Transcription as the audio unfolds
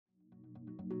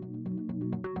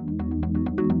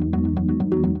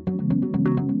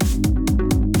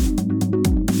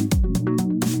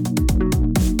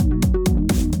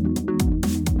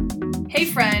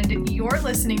You're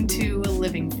listening to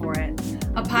Living For It,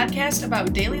 a podcast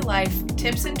about daily life,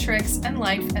 tips and tricks, and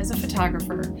life as a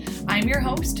photographer. I'm your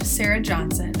host, Sarah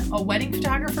Johnson, a wedding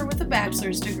photographer with a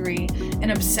bachelor's degree,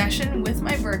 an obsession with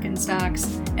my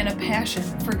Birkenstocks, and a passion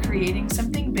for creating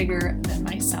something bigger than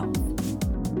myself.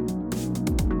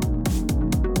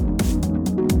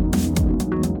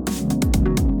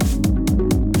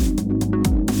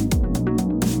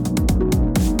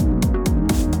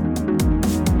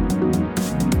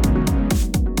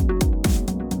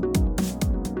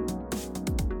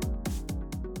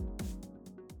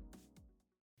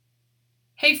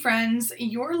 Hey friends,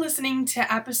 you're listening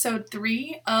to episode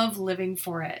 3 of Living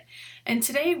For It, and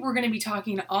today we're going to be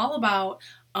talking all about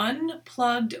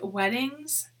unplugged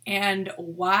weddings and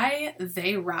why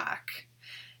they rock.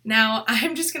 Now,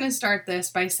 I'm just going to start this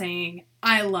by saying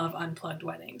I love unplugged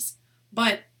weddings,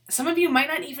 but some of you might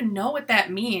not even know what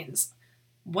that means.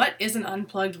 What is an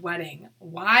unplugged wedding?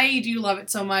 Why do you love it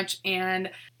so much?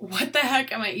 And what the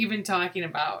heck am I even talking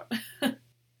about?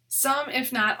 Some,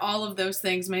 if not all of those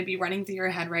things may be running through your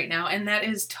head right now, and that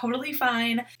is totally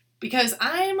fine because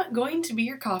I'm going to be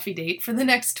your coffee date for the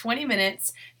next 20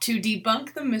 minutes to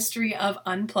debunk the mystery of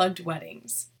unplugged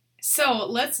weddings. So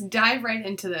let's dive right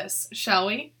into this, shall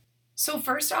we? So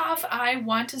first off, I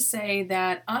want to say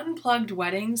that unplugged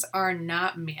weddings are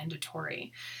not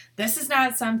mandatory. This is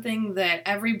not something that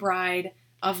every bride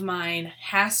of mine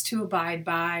has to abide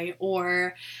by,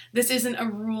 or this isn't a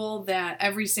rule that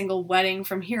every single wedding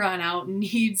from here on out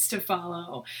needs to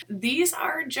follow. These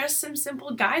are just some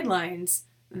simple guidelines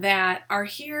that are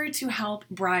here to help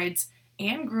brides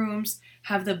and grooms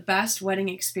have the best wedding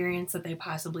experience that they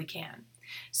possibly can.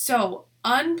 So,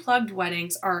 unplugged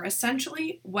weddings are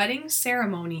essentially wedding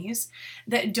ceremonies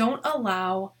that don't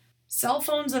allow cell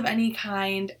phones of any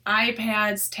kind,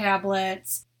 iPads,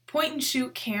 tablets,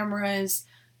 point-and-shoot cameras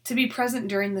to be present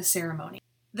during the ceremony.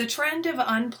 The trend of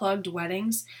unplugged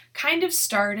weddings kind of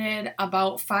started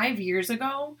about 5 years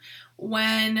ago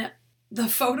when the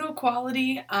photo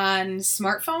quality on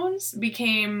smartphones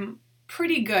became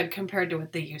pretty good compared to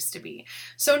what they used to be.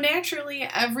 So naturally,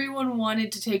 everyone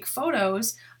wanted to take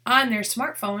photos on their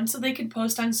smartphone so they could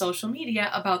post on social media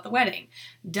about the wedding.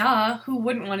 Duh, who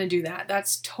wouldn't want to do that?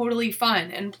 That's totally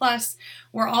fun. And plus,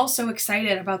 we're all so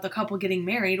excited about the couple getting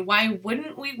married. Why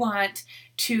wouldn't we want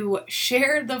to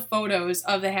share the photos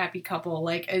of the happy couple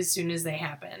like as soon as they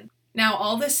happen? Now,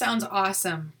 all this sounds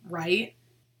awesome, right?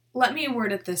 Let me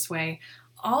word it this way.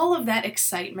 All of that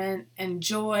excitement and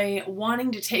joy,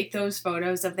 wanting to take those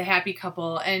photos of the happy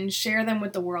couple and share them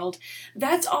with the world,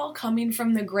 that's all coming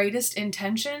from the greatest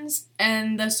intentions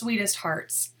and the sweetest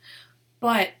hearts.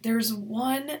 But there's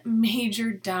one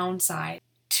major downside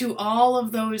to all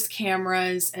of those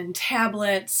cameras and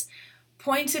tablets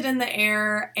pointed in the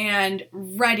air and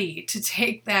ready to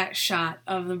take that shot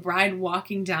of the bride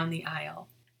walking down the aisle.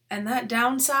 And that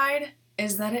downside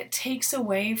is that it takes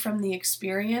away from the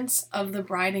experience of the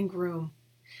bride and groom.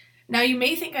 Now, you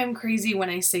may think I'm crazy when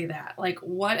I say that. Like,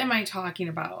 what am I talking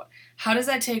about? How does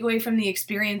that take away from the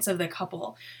experience of the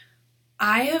couple?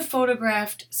 I have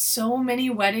photographed so many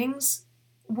weddings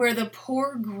where the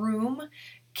poor groom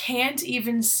can't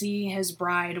even see his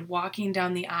bride walking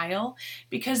down the aisle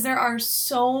because there are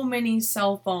so many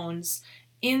cell phones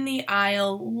in the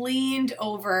aisle, leaned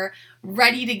over,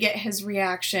 ready to get his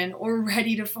reaction or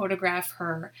ready to photograph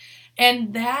her.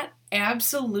 And that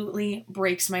absolutely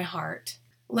breaks my heart.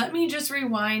 Let me just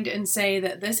rewind and say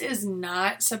that this is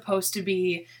not supposed to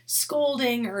be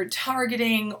scolding or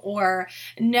targeting or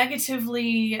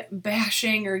negatively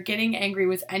bashing or getting angry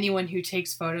with anyone who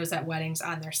takes photos at weddings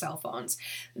on their cell phones.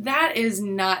 That is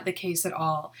not the case at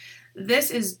all.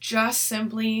 This is just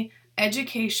simply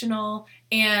educational,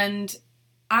 and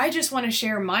I just want to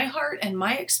share my heart and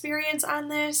my experience on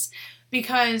this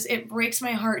because it breaks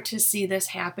my heart to see this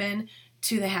happen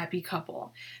to the happy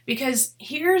couple. Because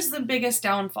here's the biggest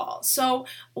downfall. So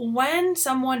when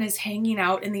someone is hanging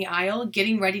out in the aisle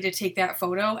getting ready to take that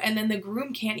photo and then the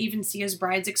groom can't even see his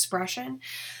bride's expression,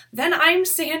 then I'm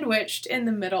sandwiched in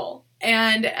the middle.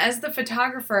 And as the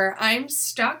photographer, I'm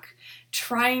stuck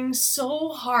trying so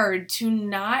hard to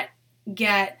not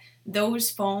get those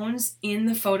phones in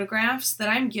the photographs that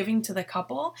I'm giving to the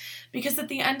couple, because at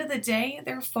the end of the day,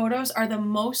 their photos are the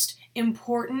most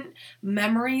important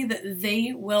memory that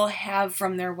they will have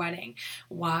from their wedding.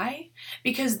 Why?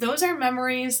 Because those are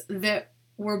memories that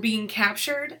were being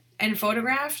captured and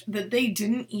photographed that they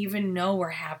didn't even know were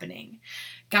happening.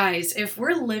 Guys, if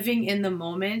we're living in the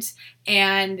moment,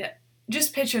 and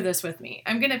just picture this with me.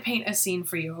 I'm going to paint a scene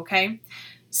for you, okay?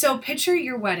 So picture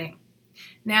your wedding.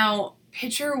 Now,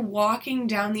 picture walking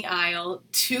down the aisle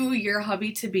to your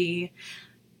hubby-to-be,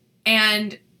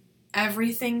 and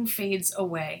everything fades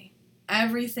away.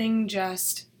 Everything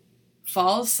just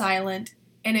falls silent,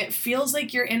 and it feels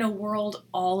like you're in a world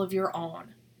all of your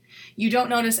own. You don't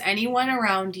notice anyone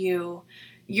around you.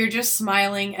 You're just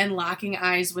smiling and locking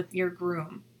eyes with your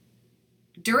groom.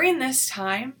 During this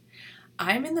time,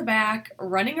 I'm in the back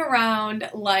running around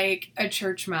like a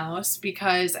church mouse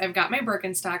because I've got my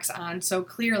Birkenstocks on, so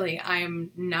clearly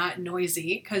I'm not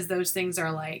noisy because those things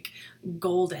are like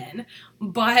golden.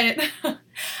 But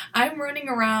I'm running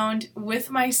around with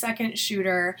my second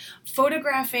shooter,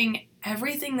 photographing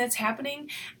everything that's happening,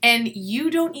 and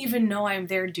you don't even know I'm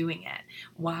there doing it.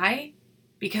 Why?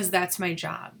 Because that's my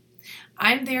job.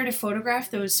 I'm there to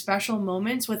photograph those special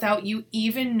moments without you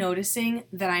even noticing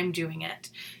that I'm doing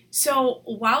it. So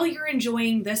while you're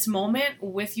enjoying this moment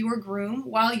with your groom,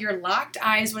 while you're locked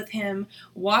eyes with him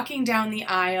walking down the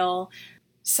aisle,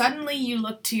 suddenly you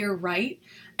look to your right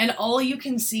and all you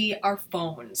can see are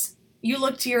phones. You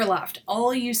look to your left,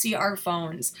 all you see are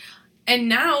phones. And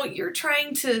now you're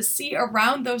trying to see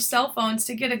around those cell phones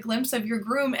to get a glimpse of your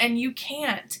groom, and you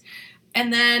can't.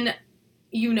 And then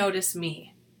you notice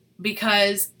me,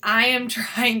 because I am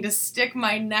trying to stick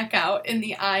my neck out in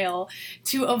the aisle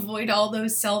to avoid all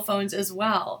those cell phones as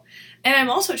well. And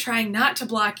I'm also trying not to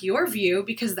block your view,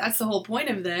 because that's the whole point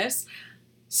of this.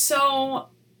 So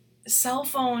cell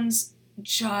phones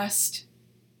just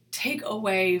take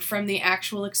away from the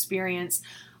actual experience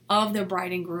of the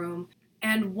bride and groom.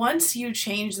 And once you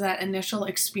change that initial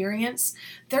experience,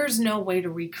 there's no way to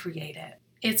recreate it.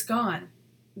 It's gone.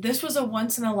 This was a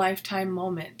once-in-a-lifetime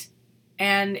moment,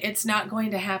 and it's not going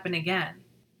to happen again.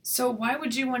 So why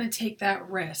would you want to take that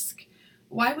risk?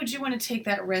 Why would you want to take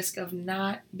that risk of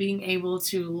not being able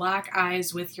to lock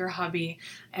eyes with your hubby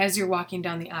as you're walking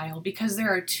down the aisle? Because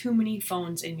there are too many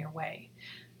phones in your way.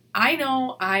 I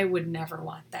know I would never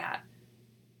want that.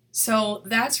 So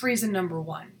that's reason number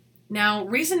one. Now,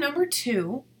 reason number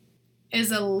two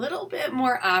is a little bit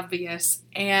more obvious,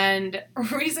 and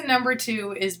reason number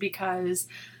two is because,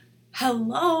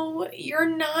 hello, you're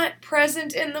not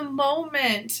present in the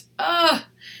moment.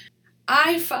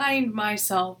 I find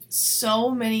myself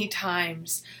so many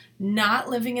times not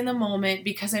living in the moment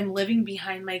because I'm living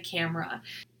behind my camera.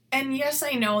 And yes,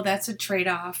 I know that's a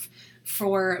trade-off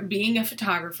for being a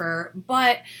photographer,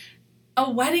 but a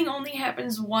wedding only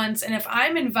happens once, and if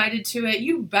I'm invited to it,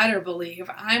 you better believe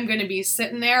I'm going to be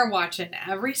sitting there watching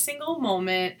every single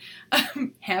moment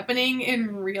happening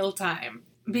in real time.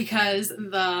 Because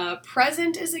the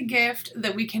present is a gift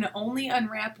that we can only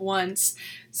unwrap once.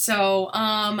 So,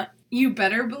 you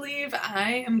better believe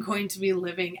I am going to be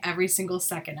living every single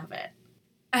second of it.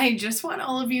 I just want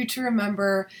all of you to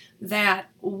remember that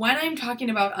when I'm talking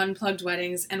about unplugged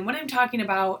weddings and when I'm talking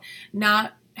about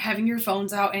not having your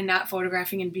phones out and not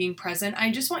photographing and being present,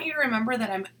 I just want you to remember that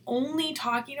I'm only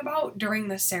talking about during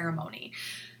the ceremony.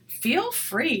 Feel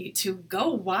free to go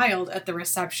wild at the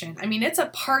reception. I mean, it's a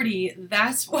party.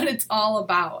 That's what it's all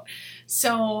about.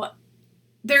 So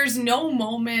there's no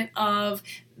moment of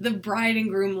the bride and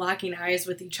groom locking eyes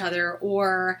with each other,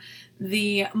 or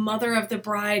the mother of the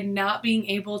bride not being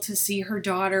able to see her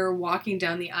daughter walking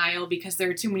down the aisle because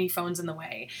there are too many phones in the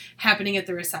way, happening at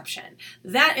the reception.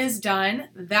 That is done.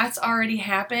 That's already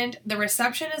happened. The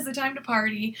reception is the time to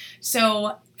party.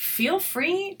 So feel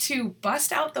free to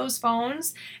bust out those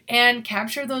phones and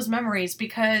capture those memories,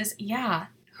 because yeah,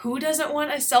 who doesn't want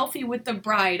a selfie with the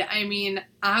bride? I mean,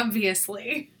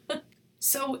 obviously.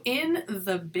 So in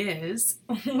the biz,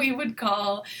 we would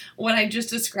call what I just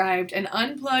described an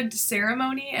unplugged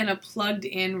ceremony and a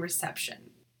plugged-in reception.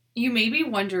 You may be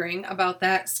wondering about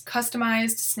that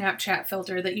customized Snapchat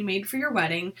filter that you made for your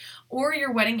wedding, or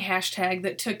your wedding hashtag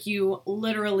that took you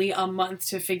literally a month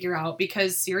to figure out,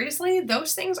 because seriously,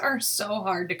 those things are so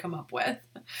hard to come up with.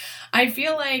 I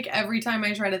feel like every time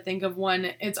I try to think of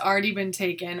one, it's already been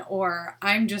taken, or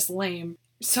I'm just lame.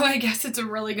 So I guess it's a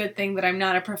really good thing that I'm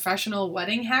not a professional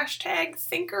wedding hashtag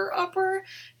thinker-upper,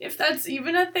 if that's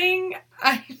even a thing.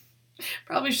 I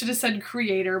probably should have said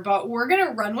creator, but we're going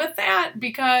to run with that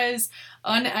because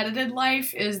unedited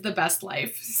life is the best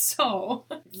life. So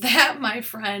that, my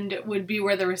friend, would be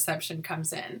where the reception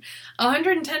comes in.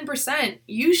 110%.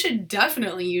 You should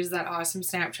definitely use that awesome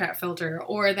Snapchat filter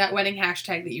or that wedding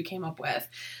hashtag that you came up with.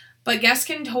 But guests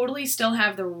can totally still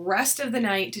have the rest of the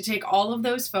night to take all of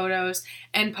those photos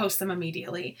and post them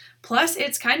immediately. Plus,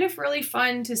 it's kind of really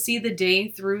fun to see the day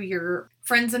through your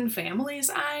friends and family's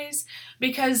eyes,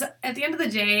 because at the end of the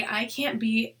day, I can't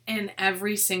be in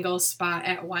every single spot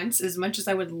at once as much as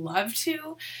I would love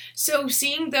to. So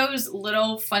seeing those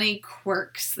little funny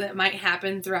quirks that might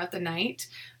happen throughout the night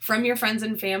from your friends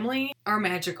and family are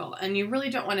magical, and you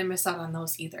really don't want to miss out on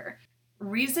those either.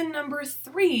 Reason number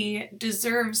 3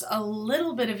 deserves a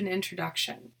little bit of an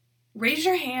introduction. Raise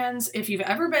your hands if you've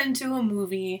ever been to a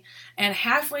movie and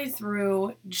halfway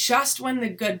through, just when the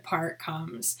good part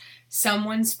comes,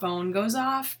 someone's phone goes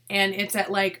off and it's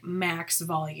at like max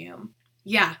volume.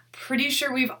 Yeah, pretty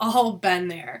sure we've all been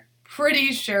there.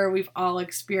 Pretty sure we've all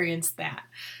experienced that.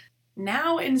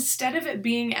 Now, instead of it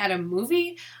being at a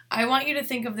movie, I want you to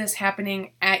think of this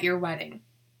happening at your wedding.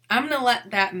 I'm going to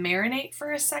let that marinate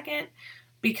for a second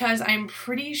because I'm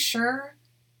pretty sure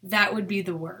that would be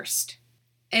the worst.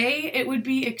 It would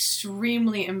be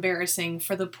extremely embarrassing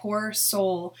for the poor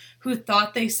soul who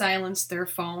thought they silenced their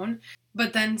phone,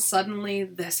 but then suddenly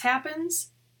this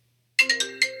happens.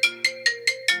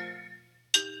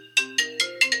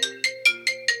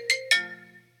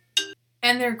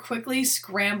 And they're quickly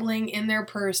scrambling in their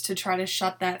purse to try to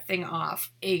shut that thing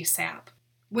off ASAP.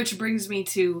 Which brings me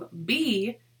to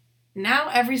B. Now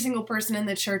every single person in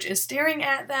the church is staring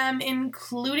at them,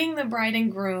 including the bride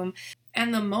and groom,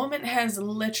 and the moment has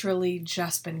literally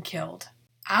just been killed.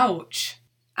 Ouch.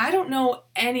 I don't know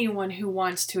anyone who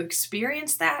wants to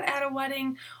experience that at a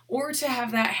wedding or to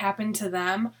have that happen to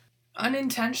them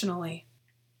unintentionally.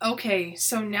 Okay,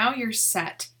 so now you're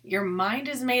set. Your mind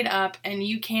is made up and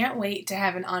you can't wait to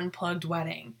have an unplugged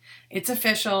wedding. It's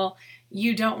official.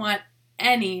 You don't want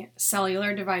any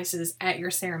cellular devices at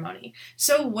your ceremony.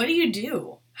 So what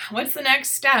do? What's the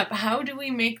next step? How do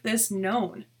we make this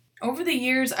known? Over the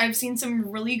years, I've seen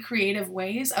some really creative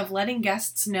ways of letting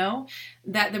guests know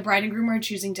that the bride and groom are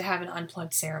choosing to have an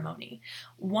unplugged ceremony.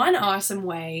 One awesome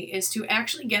way is to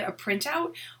actually get a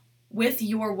printout with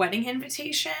your wedding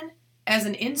invitation as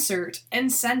an insert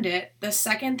and send it the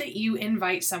second that you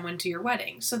invite someone to your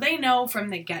wedding, so they know from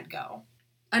the get-go.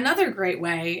 Another great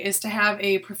way is to have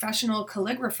a professional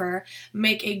calligrapher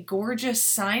make a gorgeous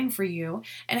sign for you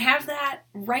and have that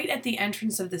right at the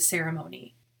entrance of the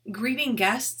ceremony, greeting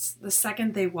guests the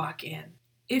second they walk in.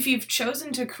 If you've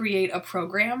chosen to create a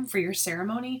program for your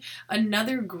ceremony,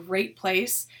 another great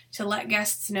place to let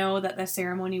guests know that the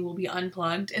ceremony will be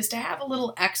unplugged is to have a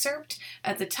little excerpt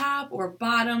at the top or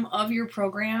bottom of your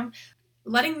program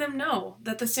letting them know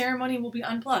that the ceremony will be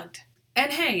unplugged.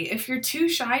 And hey, if you're too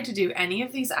shy to do any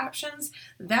of these options,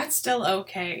 that's still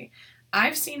okay.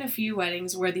 I've seen a few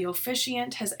weddings where the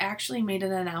officiant has actually made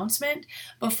an announcement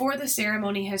before the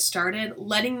ceremony has started,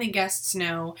 letting the guests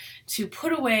know to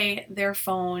put away their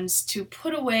phones, to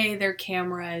put away their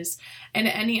cameras, and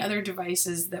any other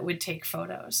devices that would take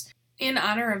photos, in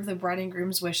honor of the bride and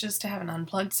groom's wishes to have an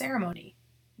unplugged ceremony.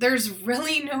 There's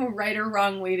really no right or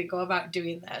wrong way to go about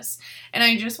doing this. And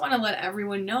I just want to let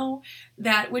everyone know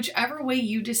that whichever way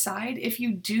you decide, if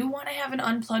you do want to have an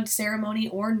unplugged ceremony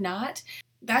or not,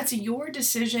 that's your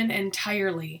decision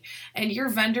entirely, and your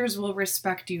vendors will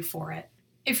respect you for it.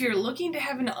 If you're looking to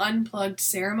have an unplugged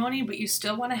ceremony, but you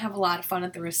still want to have a lot of fun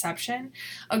at the reception,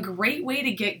 a great way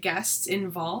to get guests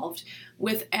involved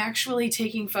with actually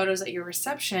taking photos at your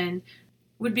reception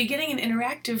would be getting an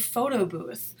interactive photo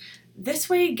booth. This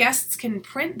way, guests can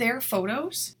print their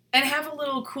photos and have a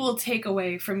little cool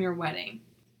takeaway from your wedding.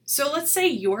 So let's say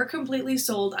you're completely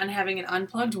sold on having an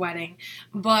unplugged wedding,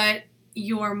 but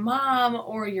your mom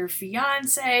or your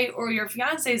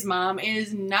fiance's mom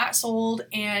is not sold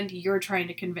and you're trying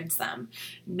to convince them.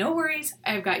 No worries,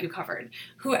 I've got you covered.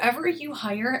 Whoever you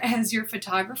hire as your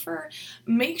photographer,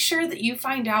 make sure that you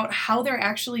find out how they're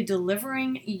actually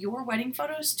delivering your wedding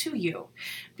photos to you.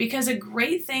 Because a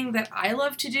great thing that I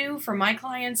love to do for my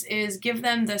clients is give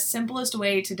them the simplest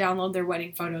way to download their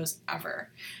wedding photos ever.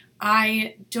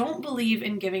 I don't believe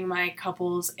in giving my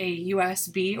couples a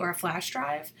USB or a flash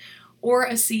drive or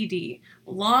a CD.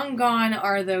 Long gone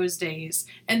are those days.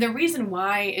 And the reason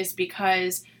why is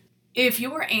because if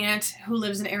your aunt who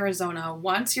lives in Arizona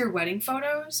wants your wedding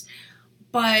photos,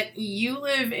 but you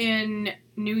live in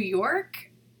New York,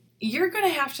 you're going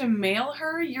to have to mail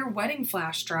her your wedding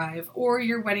flash drive or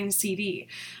your wedding CD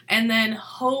and then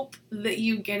hope that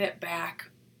you get it back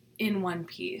in one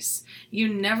piece.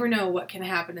 You never know what can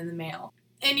happen in the mail.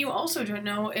 And you also don't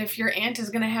know if your aunt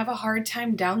is going to have a hard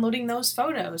time downloading those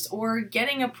photos or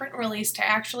getting a print release to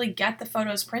actually get the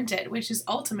photos printed, which is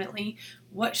ultimately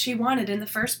what she wanted in the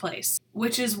first place,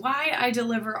 which is why I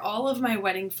deliver all of my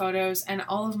wedding photos and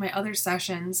all of my other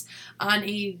sessions on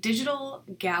a digital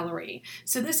gallery.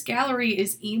 So this gallery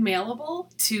is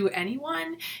emailable to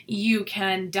anyone. You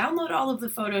can download all of the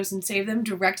photos and save them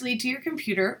directly to your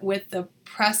computer with the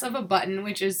press of a button,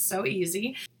 which is so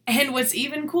easy. And what's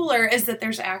even cooler is that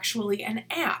there's actually an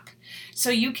app. So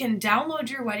you can download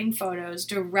your wedding photos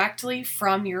directly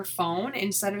from your phone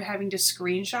instead of having to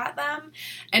screenshot them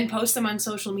and post them on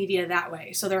social media that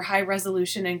way. So they're high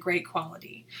resolution and great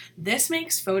quality. This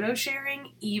makes photo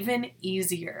sharing even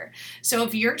easier. So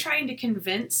if you're trying to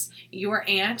convince your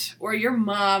aunt or your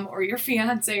mom or your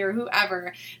fiance or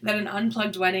whoever that an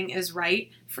unplugged wedding is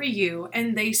right for you,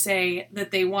 and they say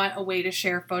that they want a way to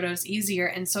share photos easier,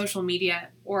 and social media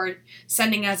or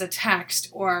sending as a text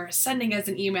or sending as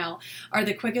an email are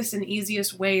the quickest and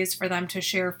easiest ways for them to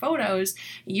share photos,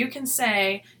 you can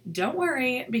say, don't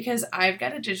worry, because I've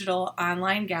got a digital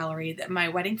online gallery that my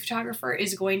wedding photographer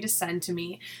is going to send to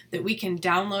me that we can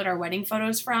download our wedding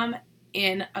photos from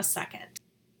in a second.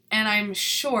 And I'm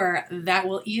sure that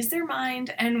will ease their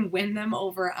mind and win them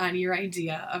over on your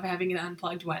idea of having an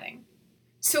unplugged wedding.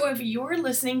 So if you're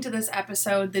listening to this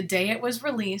episode the day it was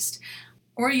released,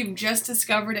 or you've just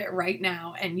discovered it right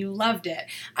now and you loved it,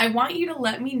 I want you to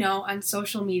let me know on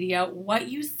social media what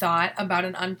you thought about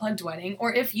an unplugged wedding,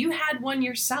 or if you had one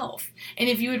yourself, and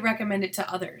if you would recommend it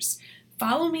to others.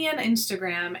 Follow me on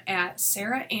Instagram at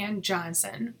Sarah Ann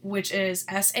Johnson, which is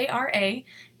SaraAnne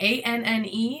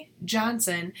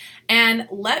Johnson, and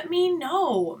let me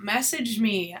know. Message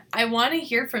me. I want to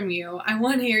hear from you. I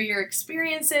want to hear your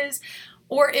experiences,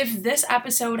 or if this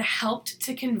episode helped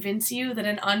to convince you that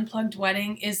an unplugged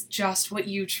wedding is just what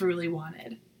you truly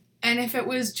wanted. And if it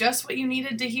was just what you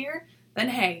needed to hear, then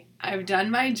hey, I've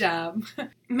done my job.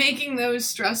 Making those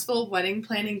stressful wedding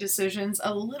planning decisions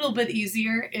a little bit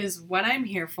easier is what I'm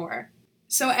here for.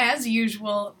 So as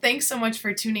usual, thanks so much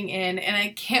for tuning in, and I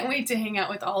can't wait to hang out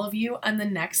with all of you on the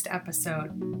next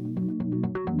episode.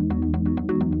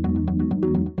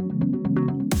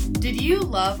 Did you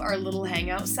love our little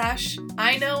hangout sesh?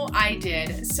 I know I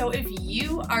did. So if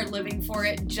you are living for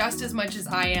it just as much as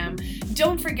I am,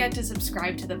 don't forget to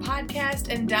subscribe to the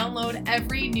podcast and download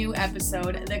every new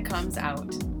episode that comes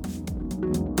out.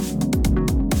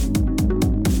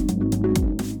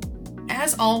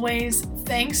 As always,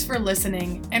 thanks for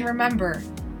listening, and remember,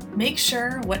 make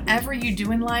sure whatever you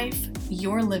do in life,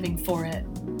 you're living for it.